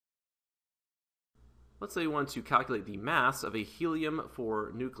Let's say we want to calculate the mass of a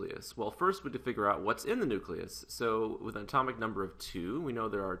helium-4 nucleus. Well, first we have to figure out what's in the nucleus. So with an atomic number of 2, we know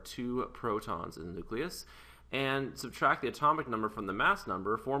there are 2 protons in the nucleus. And subtract the atomic number from the mass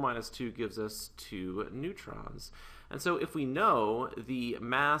number, 4 minus 2 gives us 2 neutrons. And so if we know the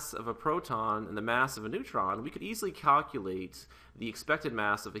mass of a proton and the mass of a neutron, we could easily calculate the expected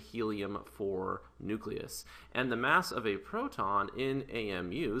mass of a helium-4 nucleus. And the mass of a proton in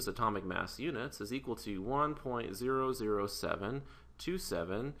AMUs, atomic mass units, is equal to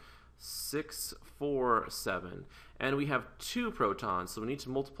 1.00727.647. And we have 2 protons, so we need to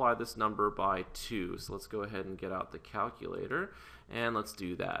multiply this number by 2. So let's go ahead and get out the calculator, and let's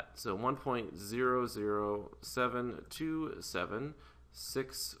do that. So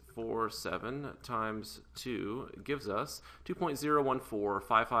 1.00727.647 times 2 gives us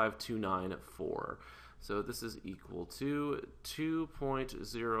 2.0145529.4. So this is equal to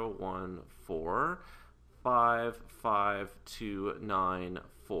 2.0145529.4.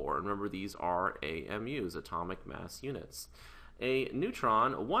 Remember, these are AMUs, atomic mass units. A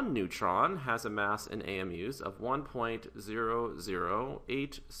neutron, 1 neutron, has a mass in AMUs of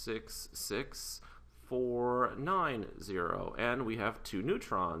 1.00866.490, and we have 2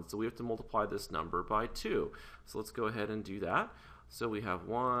 neutrons, so we have to multiply this number by 2. So let's go ahead and do that. So we have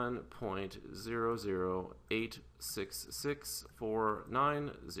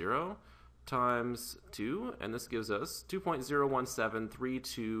 1.00866.490 times 2, and this gives us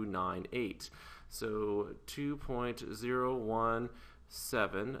 2.0173298. So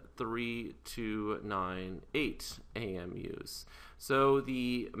 2.0173298 AMUs. So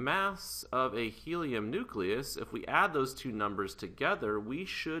the mass of a helium nucleus, if we add those 2 numbers together, we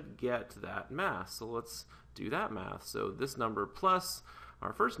should get that mass. So let's do that math. So this number plus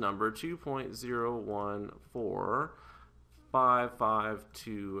our first number,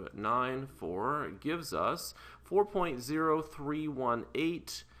 2.0145529.4, gives us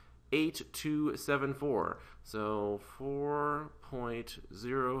 4.03188274. So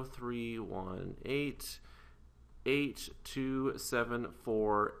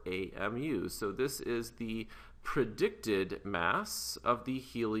 4.03188274 AMUs. So this is the predicted mass of the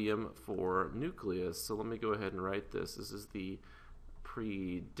helium-4 nucleus. So let me go ahead and write this. This is the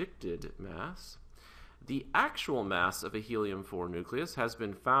predicted mass. The actual mass of a helium-4 nucleus has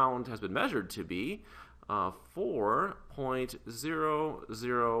been measured to be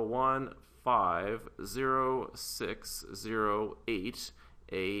 4.001500608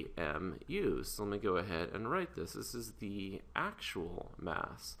 AMUs. So let me go ahead and write this. This is the actual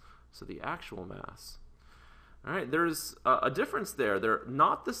mass. So the actual mass. All right, there's a difference there. They're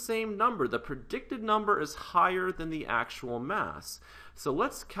not the same number. The predicted number is higher than the actual mass. So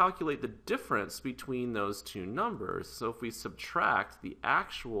let's calculate the difference between those 2 numbers. So if we subtract the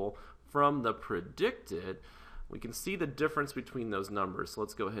actual from the predicted, we can see the difference between those numbers. So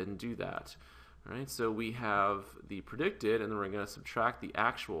let's go ahead and do that. All right, so we have the predicted, and then we're going to subtract the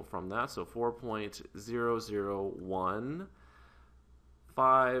actual from that. So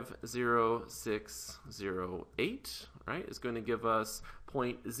 4.001500608, right, is going to give us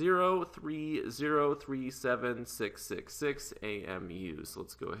 0.0303766 AMUs. So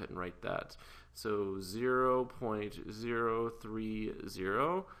let's go ahead and write that. So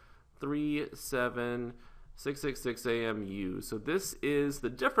 0.0303766 AMU. So this is the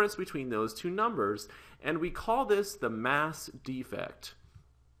difference between those 2 numbers, and we call this the mass defect.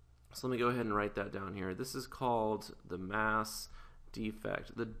 So let me go ahead and write that down here. This is called the mass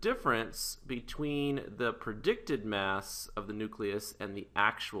defect. The difference between the predicted mass of the nucleus and the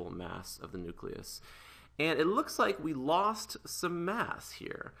actual mass of the nucleus. And it looks like we lost some mass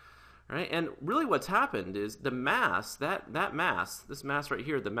here. Right? And really what's happened is the mass, this mass right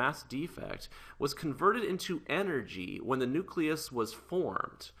here, the mass defect, was converted into energy when the nucleus was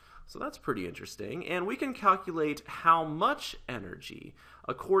formed. So that's pretty interesting. And we can calculate how much energy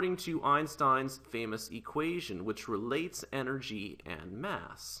according to Einstein's famous equation, which relates energy and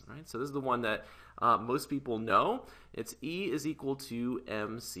mass. Right? So this is the one that most people know. It's E is equal to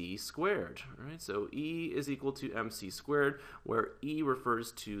mc squared. Right? So E is equal to mc squared, where E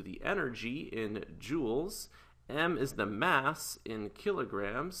refers to the energy in joules, m is the mass in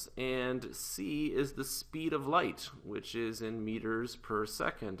kilograms, and c is the speed of light, which is in meters per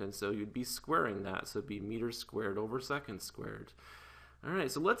second. And so you'd be squaring that, so it'd be meters squared over seconds squared. All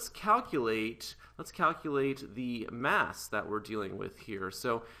right, so let's calculate the mass that we're dealing with here.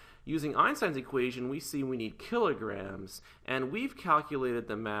 So using Einstein's equation, we see we need kilograms, and we've calculated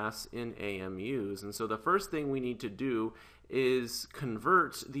the mass in AMUs. And so the first thing we need to do is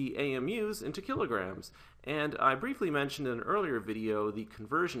convert the AMUs into kilograms. And I briefly mentioned in an earlier video the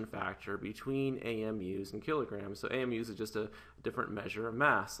conversion factor between AMUs and kilograms. So AMUs is just a different measure of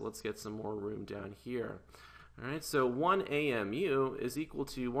mass. So let's get some more room down here. All right, so 1 AMU is equal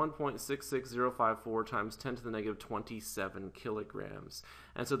to 1.66054 times 10 to the negative 27 kilograms.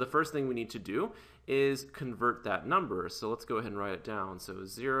 And so the first thing we need to do is convert that number. So let's go ahead and write it down. So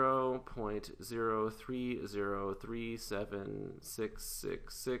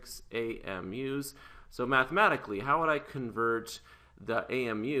 0.030376666 AMUs. So mathematically, how would I convert the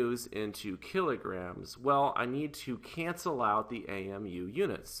AMUs into kilograms? Well, I need to cancel out the AMU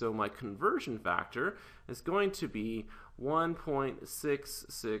units. So my conversion factor is going to be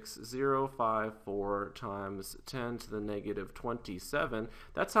 1.66054 times 10 to the negative 27.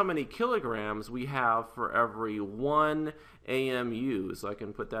 That's how many kilograms we have for every 1 AMU. So I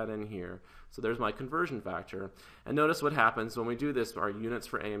can put that in here. So there's my conversion factor. And notice what happens when we do this. Our units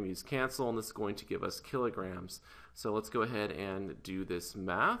for AMUs cancel, and this is going to give us kilograms. So let's go ahead and do this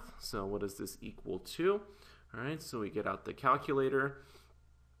math. So what does this equal to? All right, so we get out the calculator,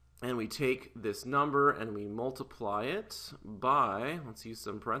 and we take this number and we multiply it by, let's use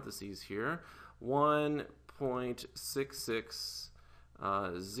some parentheses here,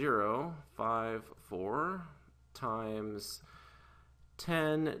 1.66054 times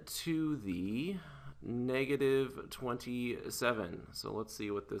 10 to the negative 27. So let's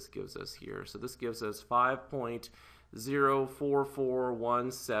see what this gives us here. So this gives us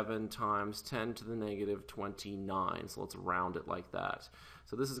 5.04417 times 10 to the negative 29. So let's round it like that.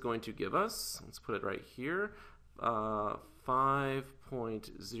 So this is going to give us, let's put it right here,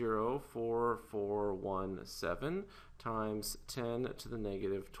 5.04417 times 10 to the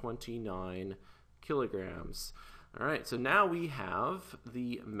negative 29 kilograms. All right, so now we have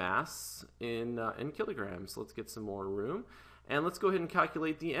the mass in kilograms. So let's get some more room, and let's go ahead and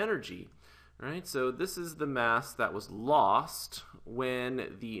calculate the energy. All right, so this is the mass that was lost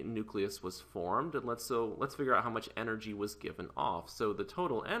when the nucleus was formed, and let's figure out how much energy was given off. So the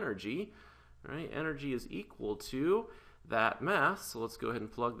total energy, right? Energy is equal to that mass. So let's go ahead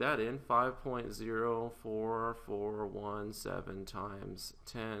and plug that in. 5.04417 times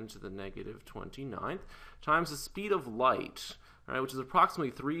 10 to the negative 29th times the speed of light, right, which is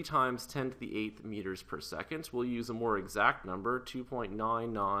approximately 3 times 10 to the 8th meters per second. We'll use a more exact number,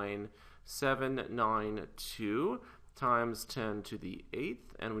 2.99792 times 10 to the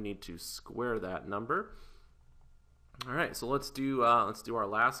 8th, and we need to square that number. All right, so let's do our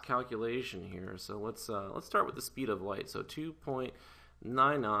last calculation here. So let's start with the speed of light. So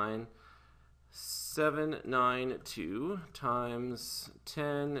 2.99792 times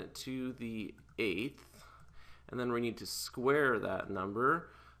 10 to the 8th, and then we need to square that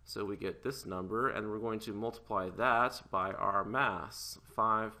number. So we get this number, and we're going to multiply that by our mass,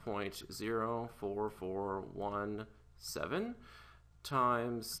 5.04417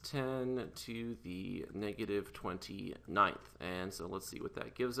 times 10 to the negative 29th. And so let's see what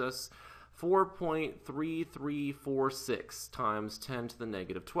that gives us. 4.3346 times 10 to the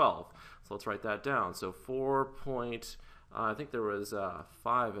negative 12. So let's write that down. So I think there was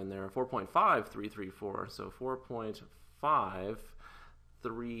 5 in there, 4.5334. So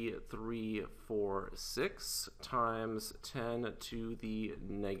 4.53346 times 10 to the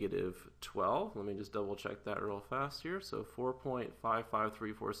negative 12. Let me just double check that real fast here. So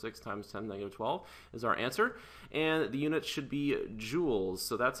 4.55346 times 10 to the negative 12 is our answer. And the unit should be joules.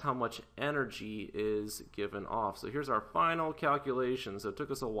 So that's how much energy is given off. So here's our final calculation. So it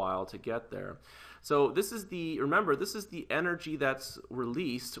took us a while to get there. So remember, this is the energy that's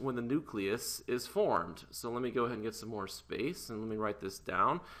released when the nucleus is formed. So let me go ahead and get some more space, and let me write this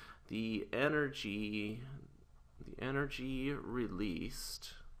down. The energy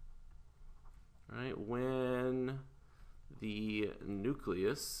released, right, when the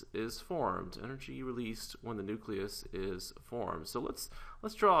nucleus is formed. Energy released when the nucleus is formed. So let's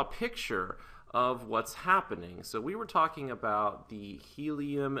draw a picture of what's happening. So we were talking about the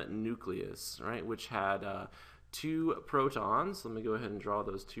helium nucleus, right, which had 2 protons. Let me go ahead and draw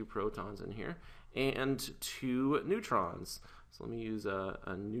those 2 protons in here, and 2 neutrons. So let me use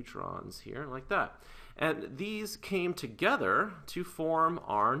neutrons here, like that. And these came together to form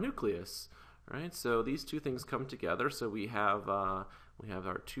our nucleus, right? So these 2 things come together. So we have our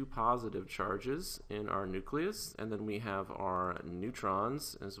 2 positive charges in our nucleus, and then we have our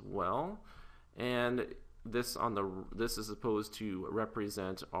neutrons as well. And this is supposed to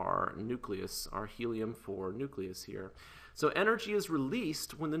represent our nucleus, our helium-4 nucleus here. So energy is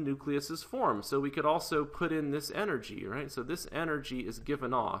released when the nucleus is formed. So we could also put in this energy, right? So this energy is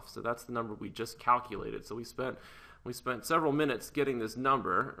given off. So that's the number we just calculated. So we spent We spent several minutes getting this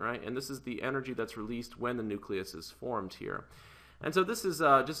number, right? And this is the energy that's released when the nucleus is formed here. And so this is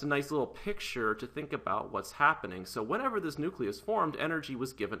just a nice little picture to think about what's happening. So whenever this nucleus formed, energy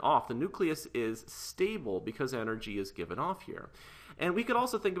was given off. The nucleus is stable because energy is given off here. And we could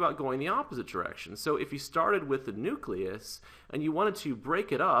also think about going the opposite direction. So if you started with the nucleus and you wanted to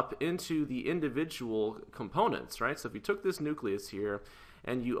break it up into the individual components, right? So if you took this nucleus here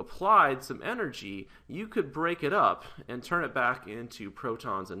and you applied some energy, you could break it up and turn it back into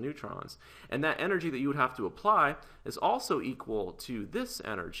protons and neutrons. And that energy that you would have to apply is also equal to this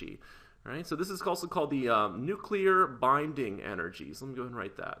energy, right? So this is also called the nuclear binding energy. So let me go ahead and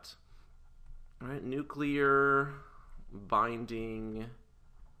write that. All right, nuclear binding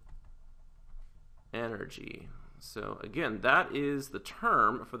energy. So again, that is the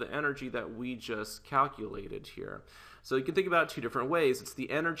term for the energy that we just calculated here. So you can think about it two different ways. It's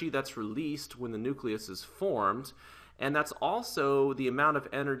the energy that's released when the nucleus is formed, and that's also the amount of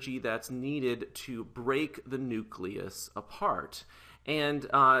energy that's needed to break the nucleus apart. And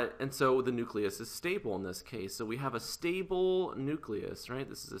so the nucleus is stable in this case. So we have a stable nucleus, right?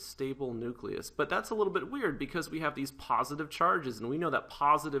 This is a stable nucleus. But that's a little bit weird because we have these positive charges, and we know that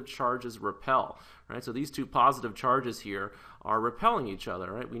positive charges repel, right? So these two positive charges here are repelling each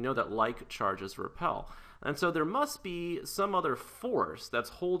other, right? We know that like charges repel. And so there must be some other force that's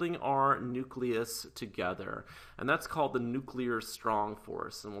holding our nucleus together. And that's called the nuclear strong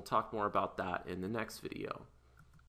force. And we'll talk more about that in the next video.